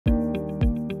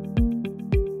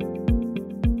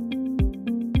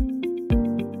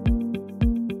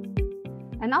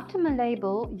An optimal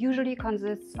label usually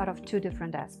consists out of two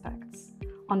different aspects.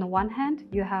 On the one hand,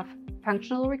 you have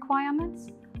functional requirements.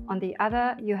 On the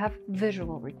other, you have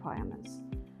visual requirements.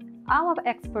 Our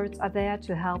experts are there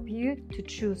to help you to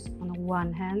choose, on the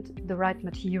one hand, the right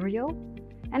material,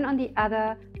 and on the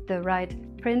other, the right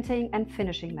printing and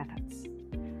finishing methods.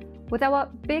 With our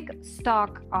big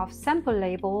stock of sample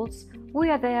labels, we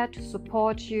are there to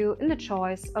support you in the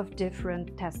choice of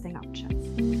different testing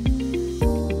options.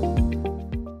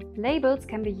 Labels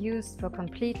can be used for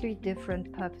completely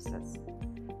different purposes,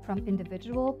 from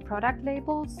individual product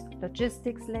labels,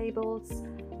 logistics labels,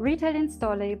 retail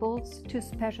in-store labels, to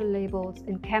special labels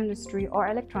in chemistry or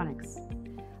electronics.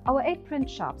 Our 8 print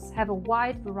shops have a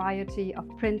wide variety of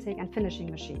printing and finishing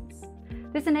machines.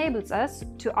 This enables us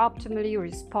to optimally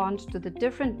respond to the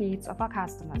different needs of our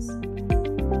customers.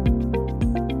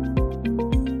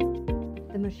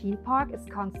 The machine park is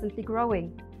constantly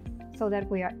growing, so that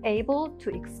we are able to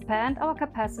expand our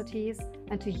capacities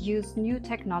and to use new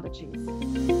technologies.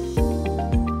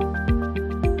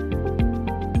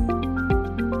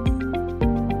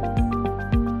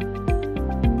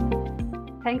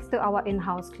 Thanks to our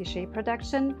in-house cliché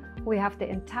production, we have the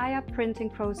entire printing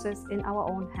process in our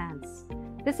own hands.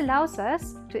 This allows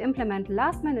us to implement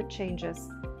last-minute changes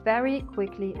very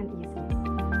quickly and easily.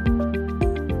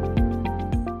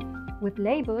 With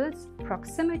labels,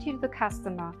 proximity to the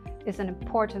customer is an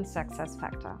important success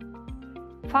factor.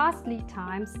 Fast lead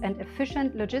times and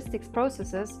efficient logistics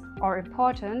processes are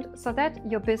important so that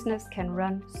your business can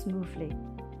run smoothly.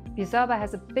 Bizerba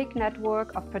has a big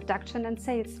network of production and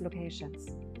sales locations.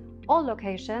 All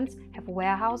locations have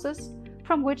warehouses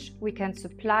from which we can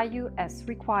supply you as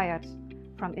required,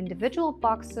 from individual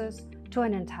boxes to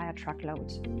an entire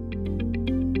truckload.